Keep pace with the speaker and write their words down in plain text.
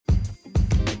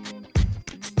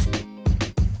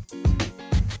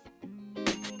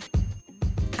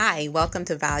Hi, welcome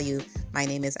to Value. My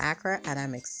name is Akra and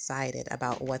I'm excited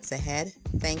about what's ahead.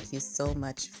 Thank you so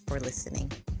much for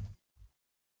listening.